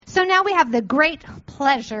So now we have the great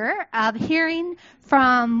pleasure of hearing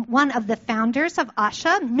from one of the founders of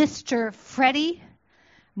Asha, Mr. Freddy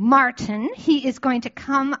Martin. He is going to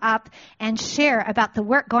come up and share about the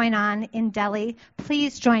work going on in Delhi.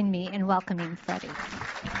 Please join me in welcoming Freddy.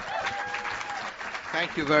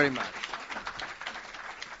 Thank you very much.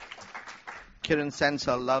 Kiran sends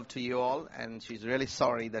her love to you all, and she's really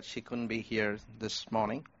sorry that she couldn't be here this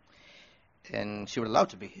morning. And she would love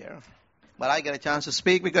to be here. But I get a chance to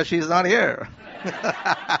speak because she's not here.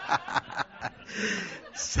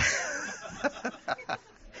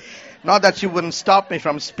 Not that she wouldn't stop me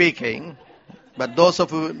from speaking, but those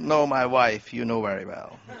of you who know my wife, you know very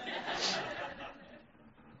well.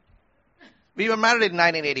 We were married in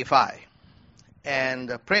 1985, and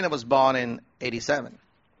Prerna was born in 87.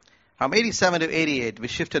 From 87 to 88, we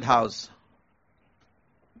shifted house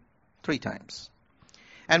 3 times.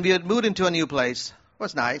 And we had moved into a new place. It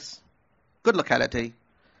was nice. Good locality,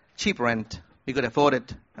 cheap rent, we could afford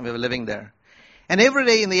it, and we were living there. And every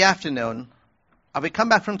day in the afternoon, I would come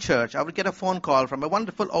back from church, I would get a phone call from a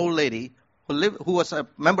wonderful old lady who was a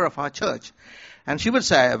member of our church. And she would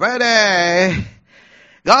say, "Freddy,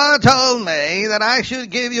 God told me that I should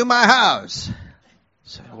give you my house." I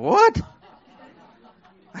said, "What?"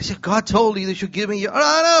 I said, "God told you should give me your..." "No,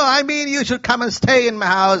 I mean you should come and stay in my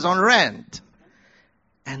house on rent."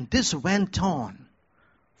 And this went on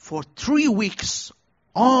for 3 weeks,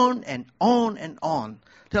 on and on and on,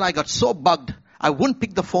 till I got so bugged, I wouldn't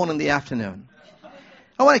pick the phone in the afternoon.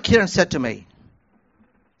 And one Kiran said to me,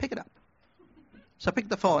 "Pick it up." So I picked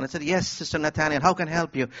the phone. I said, "Yes, Sister Nathaniel, how can I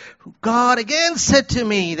help you?" "God again said to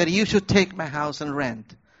me that you should take my house and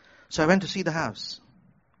rent." So I went to see the house.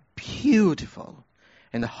 Beautiful.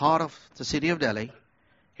 In the heart of the city of Delhi.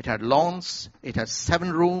 It had lawns. It had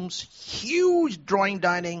 7 rooms. Huge drawing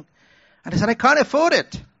dining. And I said, "I can't afford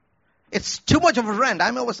it. It's too much of a rent.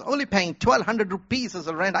 I was only paying 1,200 rupees as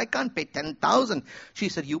a rent. I can't pay 10,000. She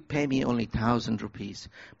said, "You pay me only 1,000 rupees,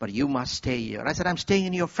 but you must stay here." I said, "I'm staying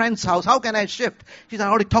in your friend's house. How can I shift?" She said, "I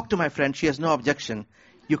already talked to my friend. She has no objection.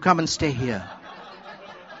 You come and stay here."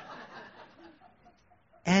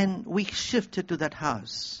 And we shifted to that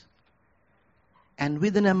house. And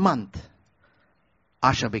within a month,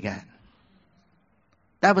 Asha began.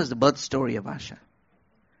 That was the birth story of Asha.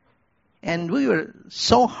 And we were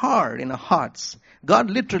so hard in our hearts.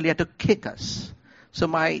 God literally had to kick us. So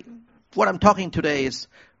what I'm talking today is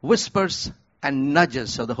whispers and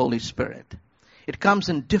nudges of the Holy Spirit. It comes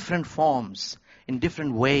in different forms, in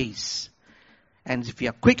different ways. And if you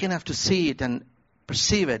are quick enough to see it and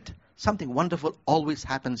perceive it, something wonderful always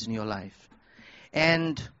happens in your life.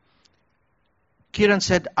 And Kiran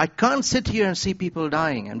said, "I can't sit here and see people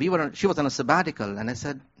dying." And she was on a sabbatical. And I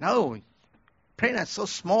said, "No, Prerna is so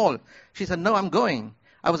small." She said, "No, I'm going."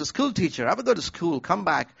 I was a school teacher. I would go to school, come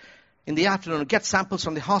back in the afternoon, get samples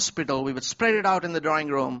from the hospital. We would spread it out in the drawing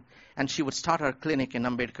room. And she would start her clinic in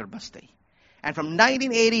Ambedkar Basti. And from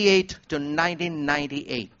 1988 to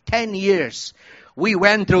 1998, 10 years, we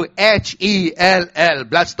went through HELL.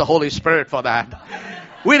 Bless the Holy Spirit for that.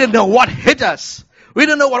 We didn't know what hit us. We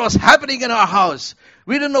didn't know what was happening in our house.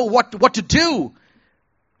 We didn't know what to do.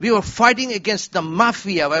 We were fighting against the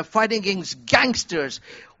mafia. We were fighting against gangsters.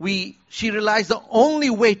 She realized the only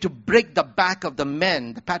way to break the back of the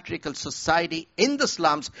men, the patriarchal society in the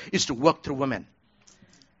slums, is to work through women.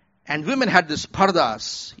 And women had this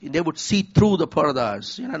pardas. They would see through the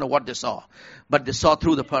pardas. You don't know what they saw, but they saw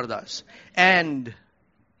through the pardas. And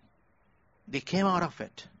they came out of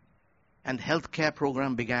it. And the healthcare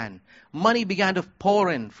program began. Money began to pour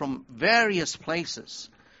in from various places.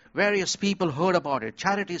 Various people heard about it.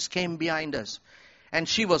 Charities came behind us. And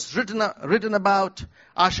she was written about.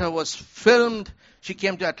 Asha was filmed. She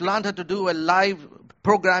came to Atlanta to do a live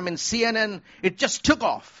program in CNN. It just took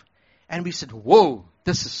off. And we said, "Whoa,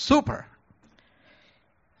 this is super."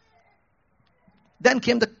 Then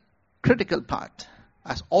came the critical part.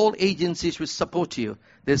 As all agencies which support you,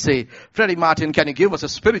 they say, "Freddy Martin, can you give us a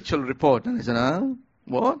spiritual report?" And I said,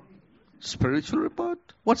 "What? Spiritual report?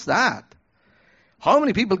 What's that? How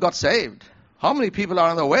many people got saved? How many people are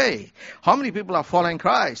on the way? How many people are following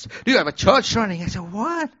Christ? Do you have a church running?" I said,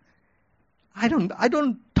 "What? I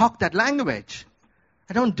don't talk that language.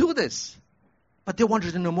 I don't do this." But they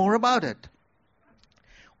wanted to know more about it.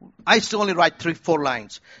 I used to only write 3-4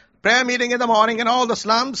 lines. Prayer meeting in the morning in all the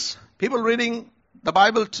slums. People reading the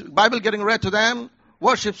Bible getting read to them.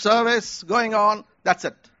 Worship service going on. That's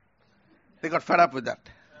it. They got fed up with that.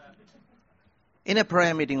 In a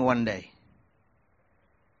prayer meeting one day,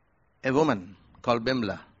 a woman called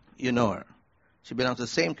Bimla, you know her. She belongs to the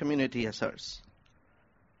same community as hers.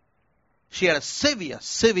 She had a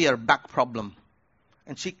severe back problem.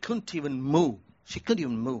 And she couldn't even move. She couldn't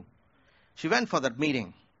even move. She went for that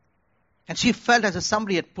meeting. And she felt as if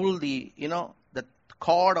somebody had pulled the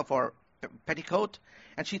cord of her petticoat.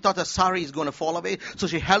 And she thought the sari is going to fall away. So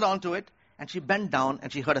she held on to it. And she bent down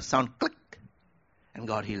and she heard a sound, click. And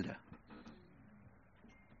God healed her.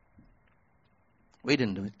 We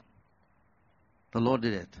didn't do it. The Lord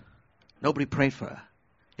did it. Nobody prayed for her.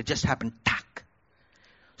 It just happened, tack.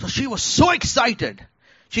 So she was so excited.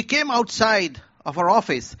 She came outside of her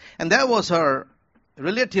office, and there was her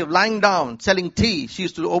relative lying down, selling tea. She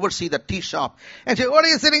used to oversee the tea shop. And she said, what are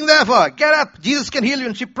you sitting there for? Get up. Jesus can heal you.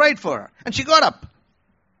 And she prayed for her. And she got up.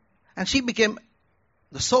 And she became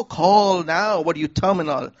the so-called now,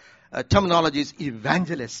 terminology is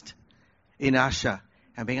evangelist in Asha.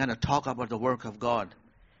 And began to talk about the work of God.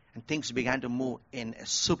 And things began to move in a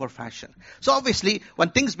super fashion. So obviously, when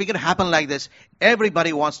things begin to happen like this,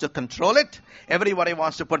 everybody wants to control it. Everybody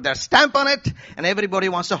wants to put their stamp on it. And everybody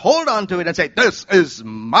wants to hold on to it and say, this is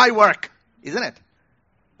my work. Isn't it?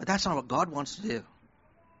 But that's not what God wants to do.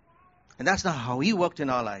 And that's not how He worked in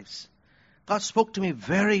our lives. God spoke to me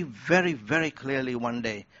very, very, very clearly one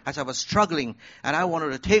day as I was struggling and I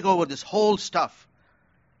wanted to take over this whole stuff.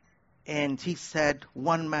 And He said,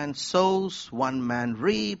 one man sows, one man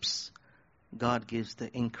reaps. God gives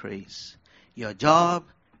the increase. Your job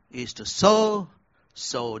is to sow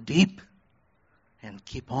deep, and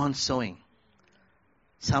keep on sowing.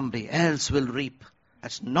 Somebody else will reap.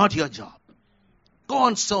 That's not your job. Go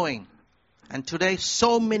on sowing. And today,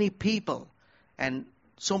 so many people and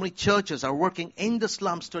so many churches are working in the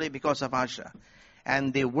slums today because of Asha.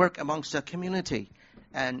 And they work amongst their community.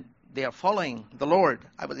 And they are following the Lord.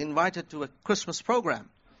 I was invited to a Christmas program.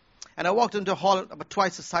 And I walked into a hall about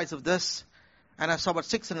twice the size of this. And I saw about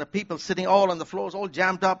 600 people sitting all on the floors, all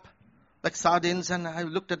jammed up like sardines. And I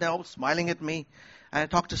looked at them, all smiling at me. And I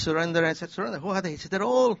talked to Surinder and I said, Surinder, who are they? He said, they're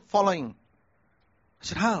all following. I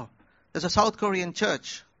said, how? There's a South Korean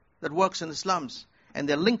church that works in the slums. And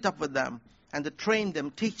they're linked up with them. And they train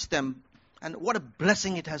them, teach them. And what a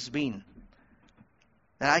blessing it has been.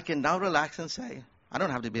 That I can now relax and say, I don't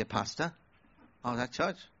have to be a pastor of that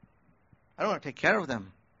church. I don't want to take care of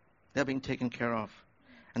them. They're being taken care of.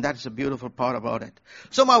 And that is a beautiful part about it.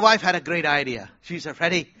 So my wife had a great idea. She said,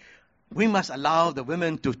 Freddy, we must allow the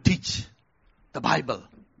women to teach the Bible.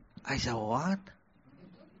 I said, what?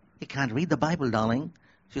 You can't read the Bible, darling.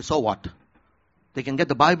 She said, so what? They can get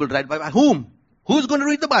the Bible read by whom? Who's going to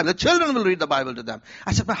read the Bible? The children will read the Bible to them.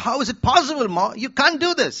 I said, but how is it possible, Ma? You can't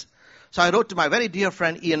do this. So I wrote to my very dear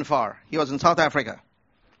friend Ian Farr. He was in South Africa.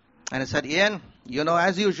 And I said, Ian,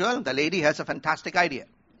 as usual, the lady has a fantastic idea.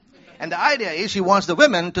 And the idea is she wants the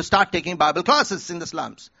women to start taking Bible classes in the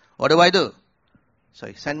slums. What do I do? So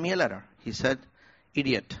he sent me a letter. He said,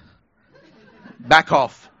 idiot, back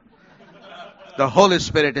off. The Holy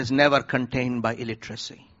Spirit is never contained by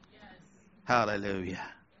illiteracy. Hallelujah.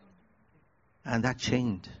 And that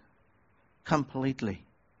changed completely.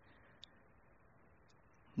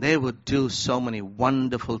 They would do so many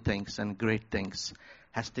wonderful things and great things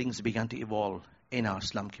as things began to evolve in our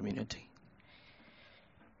slum community.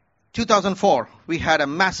 2004, we had a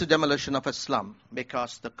massive demolition of a slum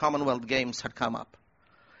because the Commonwealth Games had come up.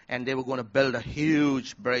 And they were going to build a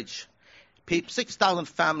huge bridge. 6,000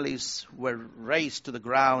 families were razed to the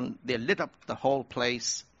ground. They lit up the whole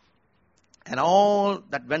place. And all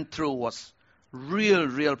that went through was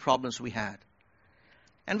real problems we had.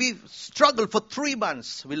 And we struggled for 3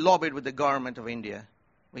 months. We lobbied with the government of India.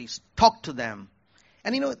 We talked to them.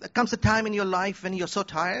 And there comes a time in your life when you're so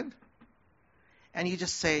tired. And you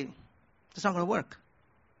just say, it's not going to work.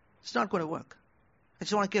 It's not going to work. I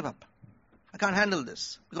just want to give up. I can't handle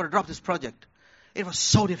this. We've got to drop this project. It was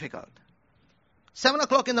so difficult. 7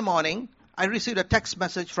 o'clock in the morning, I received a text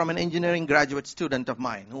message from an engineering graduate student of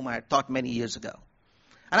mine, whom I had taught many years ago.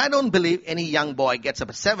 And I don't believe any young boy gets up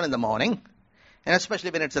at 7 in the morning, and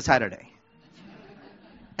especially when it's a Saturday.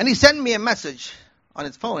 And he sent me a message on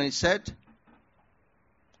his phone. He said,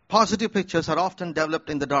 positive pictures are often developed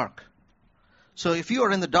in the dark. So if you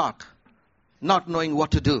are in the dark, not knowing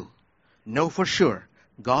what to do, know for sure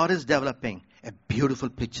God is developing a beautiful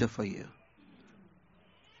picture for you.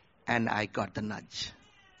 And I got the nudge.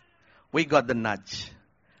 We got the nudge.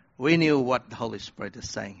 We knew what the Holy Spirit is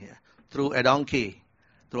saying here. Through a donkey,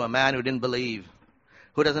 through a man who didn't believe,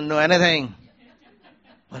 who doesn't know anything.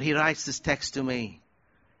 But he writes this text to me.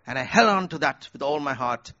 And I held on to that with all my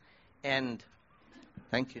heart. And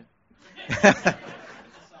thank you.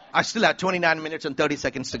 I still have 29 minutes and 30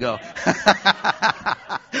 seconds to go.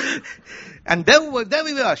 And there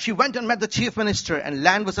we were. She went and met the chief minister, and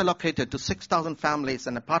land was allocated to 6,000 families.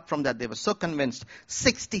 And apart from that, they were so convinced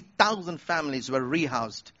 60,000 families were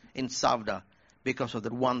rehoused in Savda because of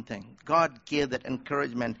that one thing. God gave that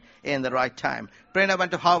encouragement in the right time. Prerna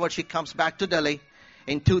went to Harvard. She comes back to Delhi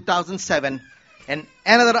in 2007, and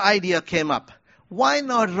another idea came up. Why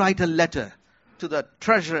not write a letter to the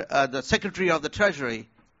the Secretary of the Treasury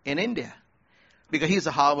in India? Because he's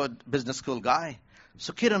a Harvard Business School guy.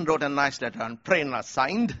 So Kiran wrote a nice letter, and Prerna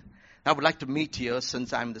signed. I would like to meet you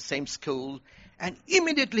since I'm in the same school. And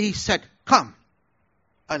immediately he said, come,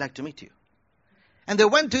 I'd like to meet you. And they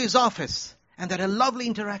went to his office, and they had a lovely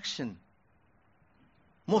interaction.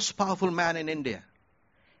 Most powerful man in India.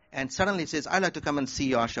 And suddenly he says, I'd like to come and see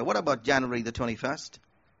you, Asha. What about January the 21st?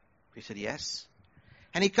 He said, yes.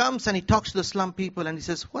 And he comes and he talks to the slum people, and he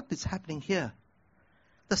says, what is happening here?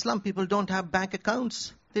 The slum people don't have bank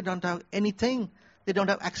accounts. They don't have anything. They don't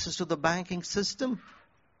have access to the banking system.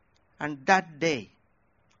 And that day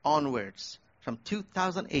onwards, from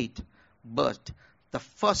 2008, birthed the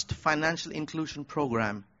first financial inclusion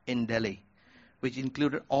program in Delhi, which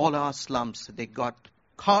included all our slums. They got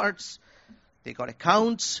cards, they got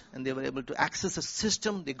accounts, and they were able to access a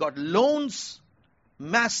system. They got loans,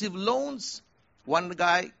 massive loans. One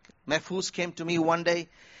guy, Mehfooz, came to me one day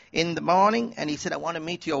in the morning, and he said, I want to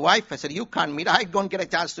meet your wife. I said, you can't meet her. I don't get a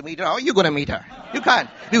chance to meet her. How are you going to meet her? You can't.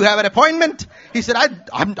 Do you have an appointment? He said, I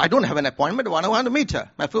don't have an appointment. I want to meet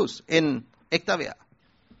her, Mehfooz, in Ektavia.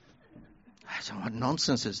 I said, what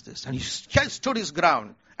nonsense is this? And he stood his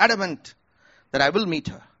ground, adamant that I will meet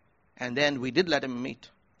her. And then we did let him meet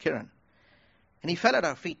Kiran. And he fell at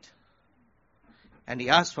our feet. And he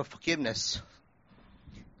asked for forgiveness.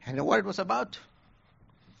 And what it was about?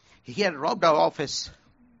 He had robbed our office.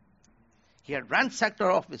 He had ransacked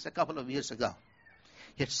our office a couple of years ago.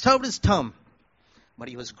 He had served his term, but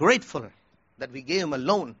he was grateful that we gave him a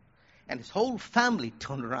loan, and his whole family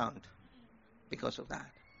turned around because of that.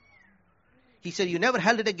 He said, you never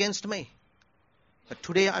held it against me, but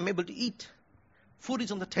today I'm able to eat. Food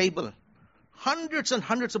is on the table. Hundreds and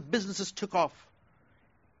hundreds of businesses took off.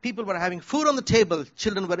 People were having food on the table.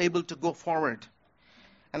 Children were able to go forward.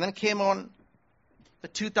 And then came on the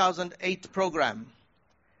 2008 program.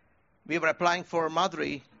 We were applying for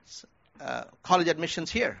Madhuri's college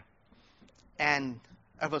admissions here. And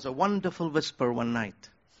it was a wonderful whisper one night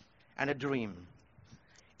and a dream.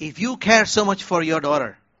 If you care so much for your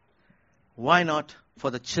daughter, why not for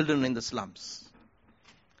the children in the slums?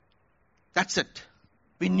 That's it.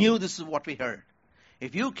 We knew this is what we heard.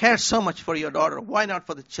 If you care so much for your daughter, why not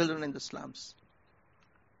for the children in the slums?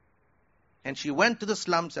 And she went to the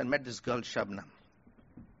slums and met this girl, Shabnam.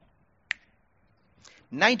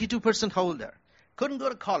 92% holder. Couldn't go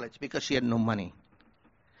to college because she had no money.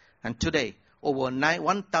 And today, over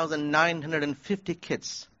 1,950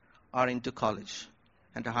 kids are into college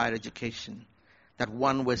and to higher education. That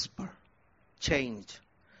one whisper changed.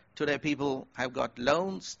 Today, people have got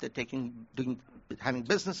loans. They're having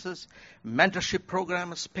businesses. Mentorship program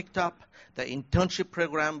has picked up. The internship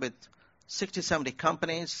program with 60, 70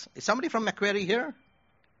 companies. Is somebody from Macquarie here?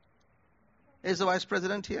 Is the vice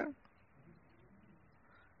president here?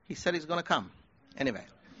 He said he's going to come. Anyway.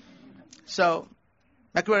 So,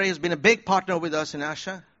 Macquarie has been a big partner with us in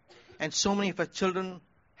Asha. And so many of our children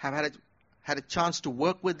have had a chance to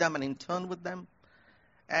work with them and intern with them.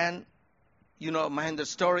 And, you know, Mahendra's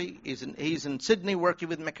story. He's in Sydney working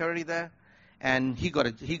with Macquarie there. And he got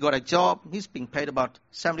a job. He's being paid about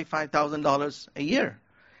 $75,000 a year.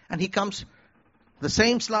 And he comes the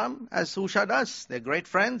same slum as Usha does. They're great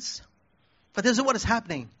friends. But this is what is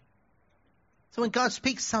happening. So when God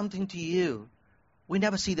speaks something to you, we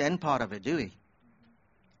never see the end part of it, do we?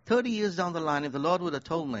 30 years down the line, if the Lord would have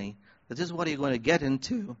told me that this is what you're going to get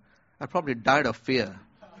into, I'd probably died of fear.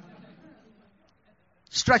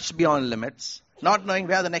 Stretched beyond limits, not knowing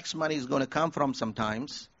where the next money is going to come from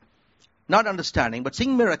sometimes, not understanding, but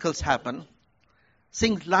seeing miracles happen,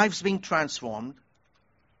 seeing lives being transformed,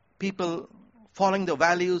 people following the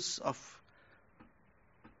values of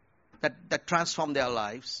that transform their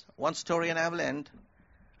lives. One story, and I will end.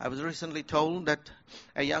 I was recently told that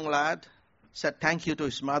a young lad said thank you to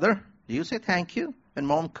his mother. Do you say thank you when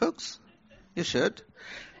mom cooks? You should.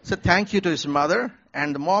 Said thank you to his mother,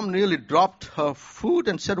 and the mom nearly dropped her food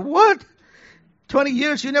and said, what? 20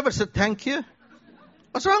 years you never said thank you?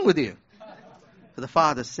 What's wrong with you? So the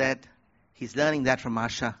father said, he's learning that from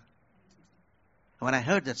Asha. When I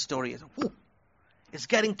heard that story, I said, whoo, it's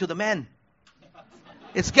getting to the men.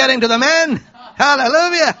 It's getting to the men.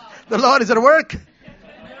 Hallelujah. The Lord is at work.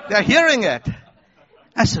 They're hearing it.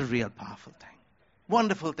 That's a real powerful thing.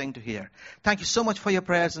 Wonderful thing to hear. Thank you so much for your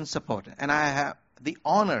prayers and support. And I have the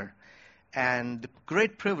honor and the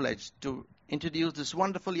great privilege to introduce this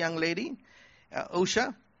wonderful young lady,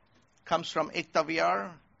 Usha. Comes from Ekta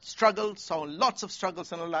Vihar. Struggles, so lots of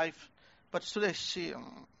struggles in her life. But today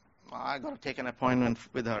I got to take an appointment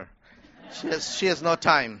with her. She has no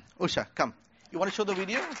time. Usha, come. You want to show the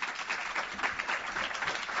video?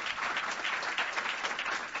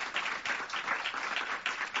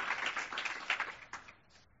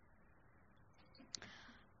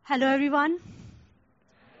 Hello everyone.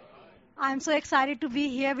 I'm so excited to be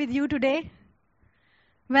here with you today.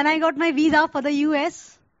 When I got my visa for the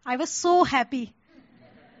US, I was so happy.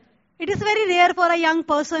 It is very rare for a young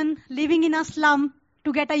person living in a slum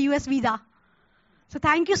to get a US visa. So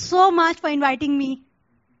thank you so much for inviting me.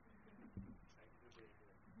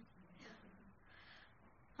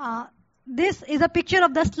 This is a picture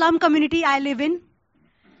of the slum community I live in.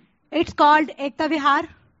 It's called Ekta Vihar.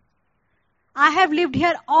 I have lived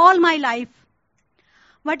here all my life.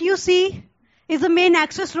 What you see is the main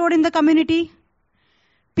access road in the community.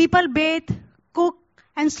 People bathe, cook,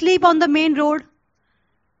 and sleep on the main road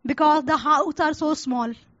because the houses are so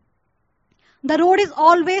small. The road is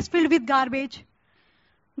always filled with garbage.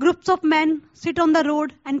 Groups of men sit on the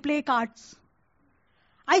road and play cards.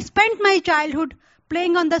 I spent my childhood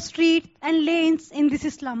playing on the streets and lanes in this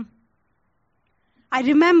slum. I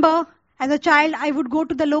remember as a child I would go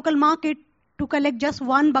to the local market to collect just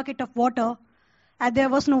one bucket of water as there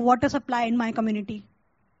was no water supply in my community.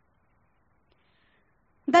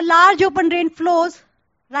 The large open drain flows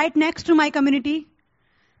right next to my community.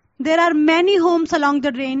 There are many homes along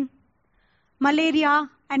the drain.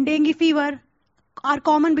 Malaria and dengue fever are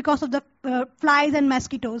common because of the flies and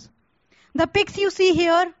mosquitoes. The pigs you see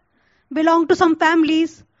here belong to some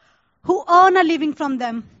families who earn a living from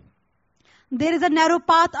them. There is a narrow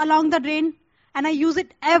path along the drain and I use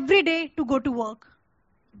it every day to go to work.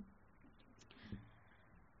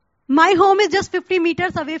 My home is just 50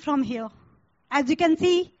 meters away from here. As you can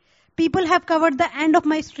see, people have covered the end of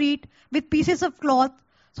my street with pieces of cloth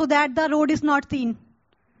so that the road is not seen.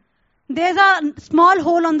 There's a small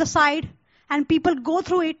hole on the side and people go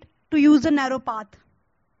through it to use the narrow path.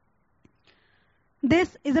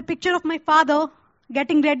 This is a picture of my father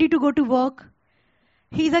getting ready to go to work.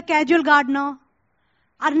 He's a casual gardener,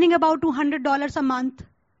 earning about $200 a month.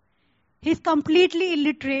 He's completely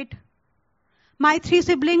illiterate. My 3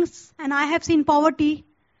 siblings and I have seen poverty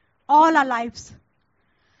all our lives.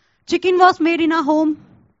 Chicken was made in our home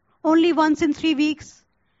only once in 3 weeks,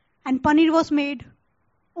 and paneer was made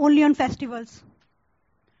only on festivals.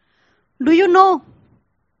 Do you know,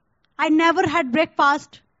 I never had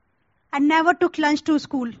breakfast and never took lunch to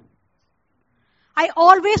school. I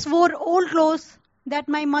always wore old clothes that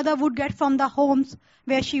my mother would get from the homes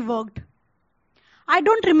where she worked. I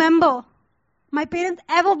don't remember my parents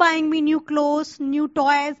ever buying me new clothes, new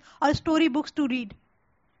toys, or storybooks to read.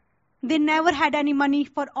 They never had any money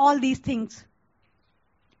for all these things.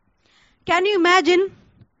 Can you imagine?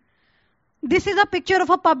 This is a picture of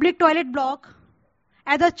a public toilet block.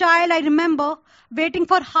 As a child, I remember waiting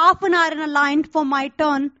for half an hour in a line for my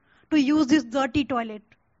turn to use this dirty toilet.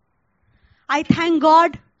 I thank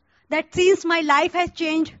God that since my life has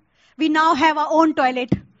changed, we now have our own toilet.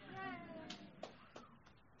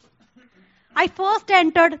 I first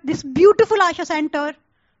entered this beautiful Asha center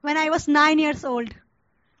when I was 9 years old.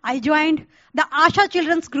 I joined the Asha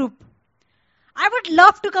children's group. I would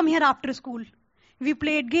love to come here after school. We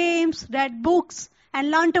played games, read books,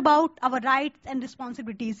 and learned about our rights and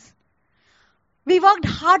responsibilities. We worked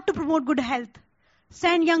hard to promote good health,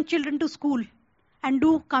 send young children to school, and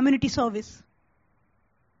do community service.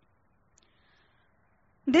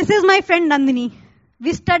 This is my friend Nandini.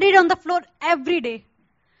 We studied on the floor every day.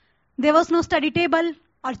 There was no study table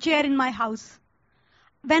or chair in my house.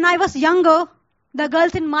 When I was younger, the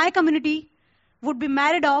girls in my community would be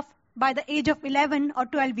married off by the age of 11 or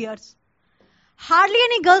 12 years. Hardly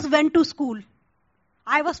any girls went to school.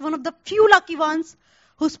 I was one of the few lucky ones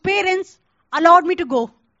whose parents allowed me to go.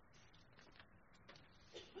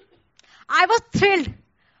 I was thrilled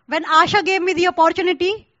when Asha gave me the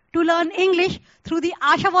opportunity to learn English through the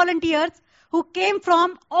Asha volunteers who came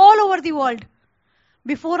from all over the world.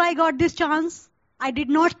 Before I got this chance, I did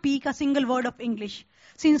not speak a single word of English,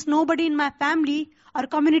 since nobody in my family or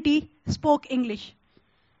community spoke English.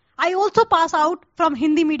 I also passed out from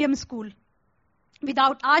Hindi medium school.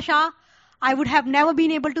 Without Asha, I would have never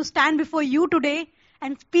been able to stand before you today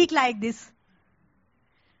and speak like this.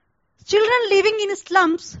 Children living in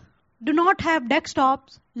slums do not have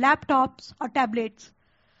desktops, laptops, or tablets.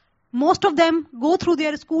 Most of them go through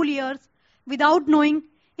their school years without knowing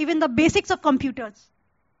even the basics of computers.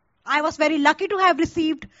 I was very lucky to have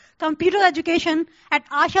received computer education at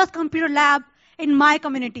Asha's computer lab in my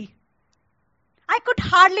community. I could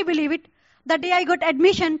hardly believe it the day I got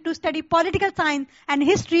admission to study political science and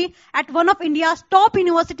history at one of India's top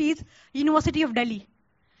universities, University of Delhi.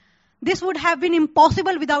 This would have been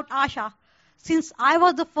impossible without Asha, since I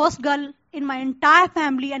was the first girl in my entire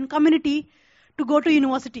family and community to go to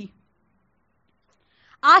university.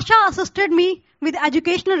 Asha assisted me with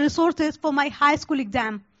educational resources for my high school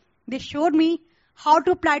exam. They showed me how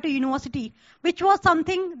to apply to university, which was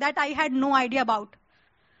something that I had no idea about.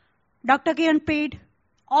 Dr. Kiran paid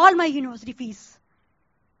all my university fees.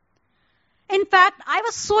 In fact, I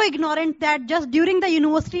was so ignorant that just during the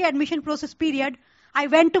university admission process period, I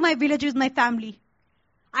went to my village with my family.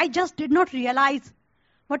 I just did not realize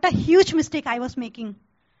what a huge mistake I was making.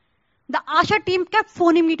 The Asha team kept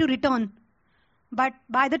phoning me to return. But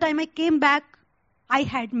by the time I came back, I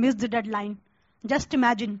had missed the deadline. Just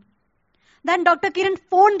imagine. Then Dr. Kiran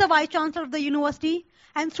phoned the Vice Chancellor of the university,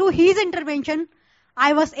 and through his intervention,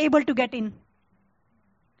 I was able to get in.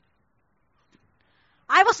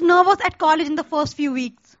 I was nervous at college in the first few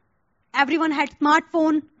weeks. Everyone had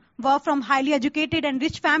smartphone, were from highly educated and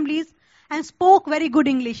rich families, and spoke very good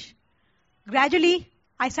English. Gradually,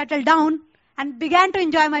 I settled down and began to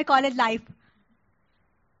enjoy my college life.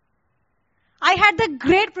 I had the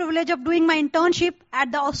great privilege of doing my internship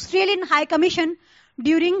at the Australian High Commission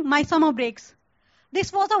during my summer breaks.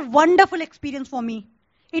 This was a wonderful experience for me.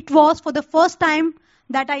 It was for the first time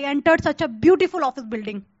that I entered such a beautiful office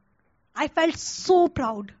building. I felt so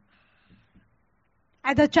proud.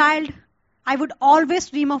 As a child, I would always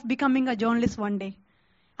dream of becoming a journalist one day.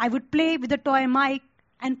 I would play with a toy mic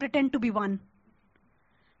and pretend to be one.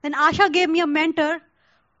 Then Asha gave me a mentor,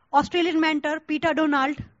 Australian mentor, Peter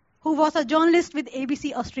Donald, who was a journalist with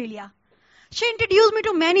ABC Australia. She introduced me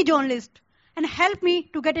to many journalists and helped me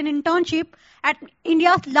to get an internship at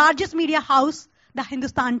India's largest media house, the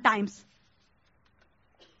Hindustan Times.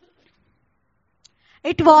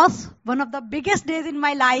 It was one of the biggest days in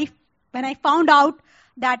my life when I found out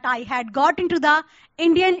that I had got into the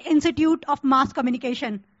Indian Institute of Mass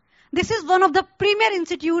Communication. This is one of the premier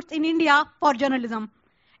institutes in India for journalism.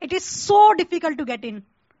 It is so difficult to get in.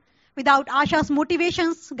 Without Asha's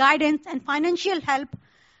motivations, guidance, and financial help,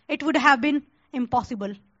 it would have been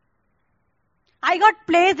impossible. I got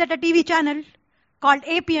placed at a TV channel called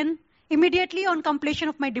APN immediately on completion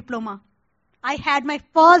of my diploma. I had my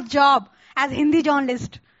first job as Hindi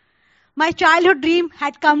journalist. My childhood dream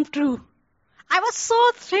had come true. I was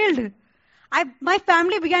so thrilled. My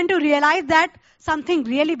family began to realize that something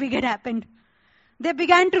really big had happened. They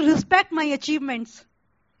began to respect my achievements.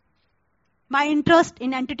 My interest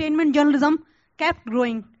in entertainment journalism kept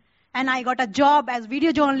growing, and I got a job as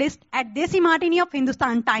video journalist at Desi Martini of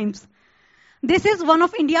Hindustan Times. This is one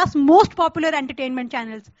of India's most popular entertainment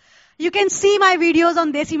channels. You can see my videos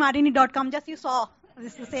on desimartini.com. Just you saw.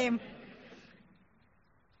 This is the same.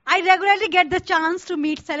 I regularly get the chance to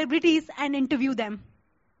meet celebrities and interview them.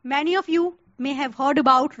 Many of you may have heard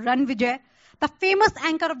about Ran Vijay, the famous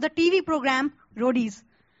anchor of the TV program Roadies.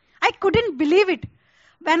 I couldn't believe it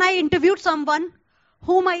when I interviewed someone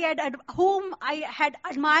whom I had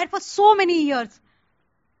admired for so many years.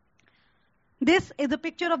 This is a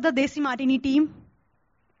picture of the Desi Martini team.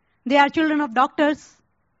 They are children of doctors,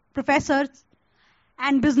 professors,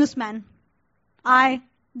 and businessmen. I,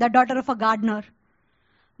 the daughter of a gardener.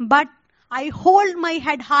 But I hold my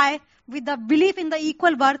head high with the belief in the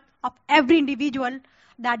equal worth of every individual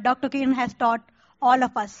that Dr. Kiran has taught all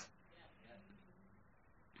of us.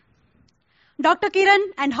 Dr.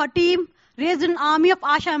 Kiran and her team raised an army of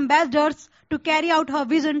Asha ambassadors to carry out her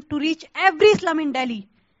vision to reach every slum in Delhi.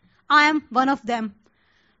 I am one of them.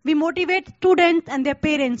 We motivate students and their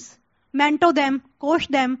parents, mentor them, coach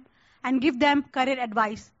them, and give them career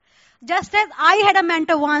advice. Just as I had a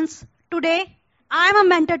mentor once, today I am a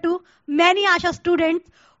mentor to many Asha students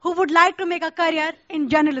who would like to make a career in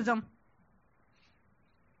journalism.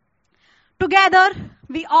 Together,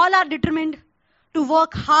 we all are determined to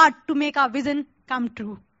work hard to make our vision come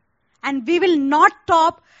true. And we will not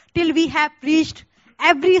stop till we have reached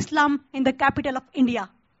every slum in the capital of India.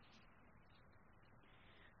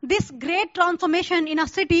 This great transformation in a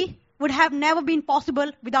city would have never been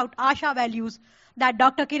possible without Asha values that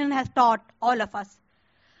Dr. Kiran has taught all of us.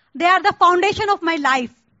 They are the foundation of my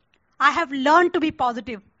life. I have learned to be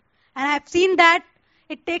positive, and I have seen that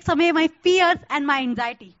it takes away my fears and my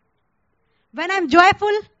anxiety. When I'm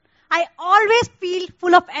joyful, I always feel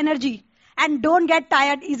full of energy and don't get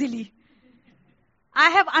tired easily. I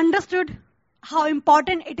have understood how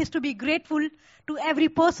important it is to be grateful to every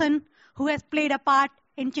person who has played a part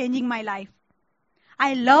in changing my life.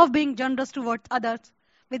 I love being generous towards others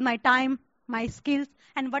with my time, my skills,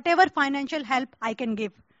 and whatever financial help I can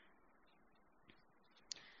give.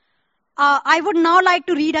 I would now like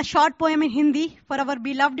to read a short poem in Hindi for our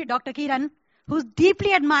beloved Dr. Kiran, who is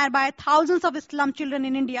deeply admired by thousands of slum children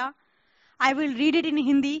in India. I will read it in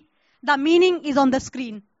Hindi. The meaning is on the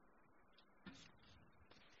screen.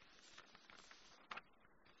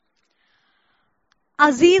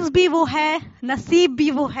 अजीज भी वो है, नसीब भी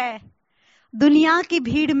वो है, दुनिया की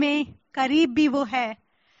भीड़ में करीब भी वो है,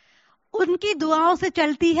 उनकी दुआओं से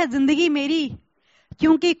चलती है जिंदगी मेरी,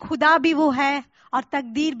 क्योंकि खुदा भी वो है और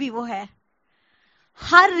तकदीर भी वो है.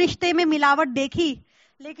 हर रिश्ते में मिलावट देखी,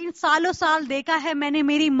 लेकिन सालों साल देखा है मैंने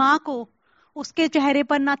मेरी माँ को, उसके चेहरे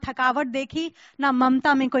पर ना थकावट देखी, ना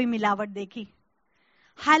ममता में कोई मिलावट देखी.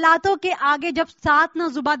 हालातों के आगे जब साथ ना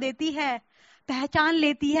जुबा देती है, पहचान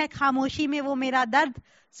लेती है खामोशी में वो मेरा दर्द,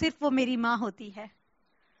 सिर्फ वो मेरी माँ होती है.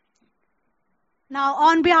 Now,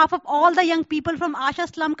 on behalf of all the young people from Asha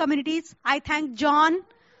slum communities, I thank John,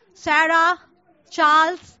 Sarah,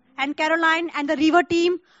 Charles, and Caroline and the River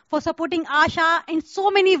team for supporting Asha in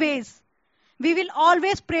so many ways. We will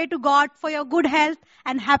always pray to God for your good health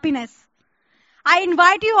and happiness. I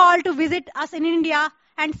invite you all to visit us in India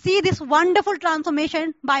and see this wonderful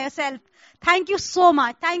transformation by yourself. Thank you so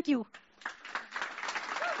much. Thank you.